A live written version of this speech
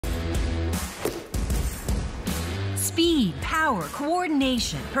Speed, power,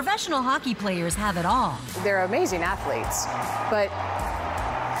 coordination. Professional hockey players have it all. They're amazing athletes, but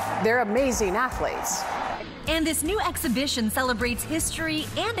they're amazing athletes. And this new exhibition celebrates history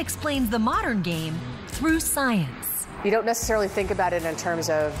and explains the modern game through science. You don't necessarily think about it in terms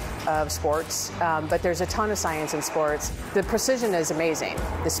of sports, but there's a ton of science in sports. The precision is amazing,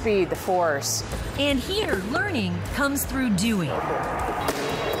 the speed, the force. And here, learning comes through doing,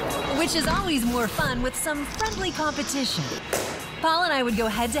 which is always more fun with some friendly competition. Paul and I would go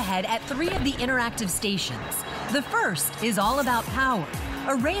head-to-head at 3 of the interactive stations. The first is all about power.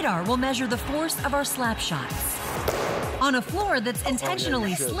 A radar will measure the force of our slap shots on a floor that's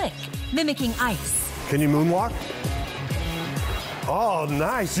intentionally slick, mimicking ice. Can you moonwalk? Oh,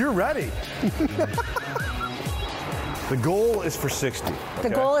 nice. You're ready. The goal is for 60. Okay? The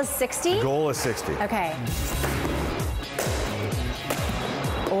goal is 60? The goal is 60. Okay.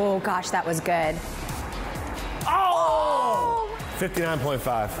 Oh, gosh, that was good. Oh!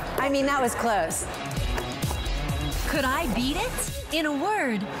 59.5. I mean, that was close. Could I beat it? In a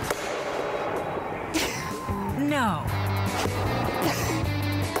word, no.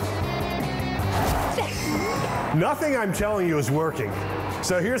 Nothing I'm telling you is working.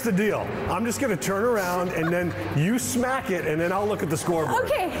 So here's the deal. I'm just going to turn around and then you smack it and then I'll look at the scoreboard.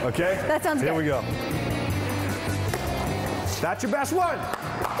 Okay. Okay? That sounds good. Here we go. That's your best one.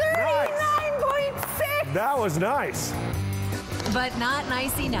 39.6. That was nice. But not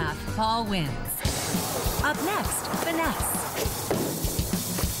nice enough. Paul wins. Up next, finesse.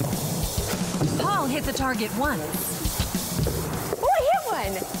 Paul hit the target once. Oh, I hit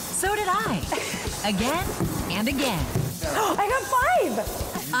one. So did I. Again and again. I got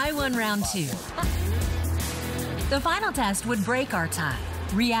 5. I won round 2. The final test would break our tie.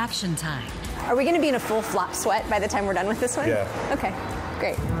 Reaction time. Are we going to be in a full flop sweat by the time we're done with this one? Yeah. Okay,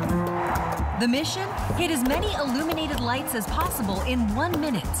 great. The mission? Hit as many illuminated lights as possible in 1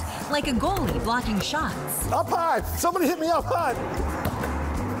 minute, like a goalie blocking shots. Up high. Somebody hit me up high.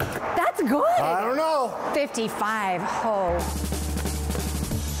 That's good. I don't know. 55. Oh.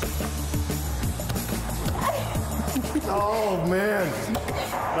 Oh, man.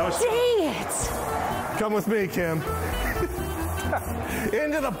 That was Dang it. Come with me, Kim.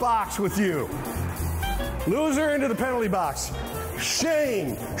 Into the box with you. Loser into the penalty box.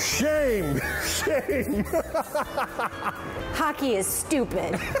 Shame, shame, shame. Hockey is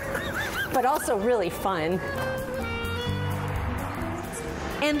stupid, but also really fun.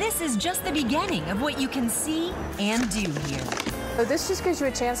 And this is just the beginning of what you can see and do here. So this just gives you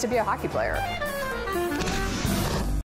a chance to be a hockey player.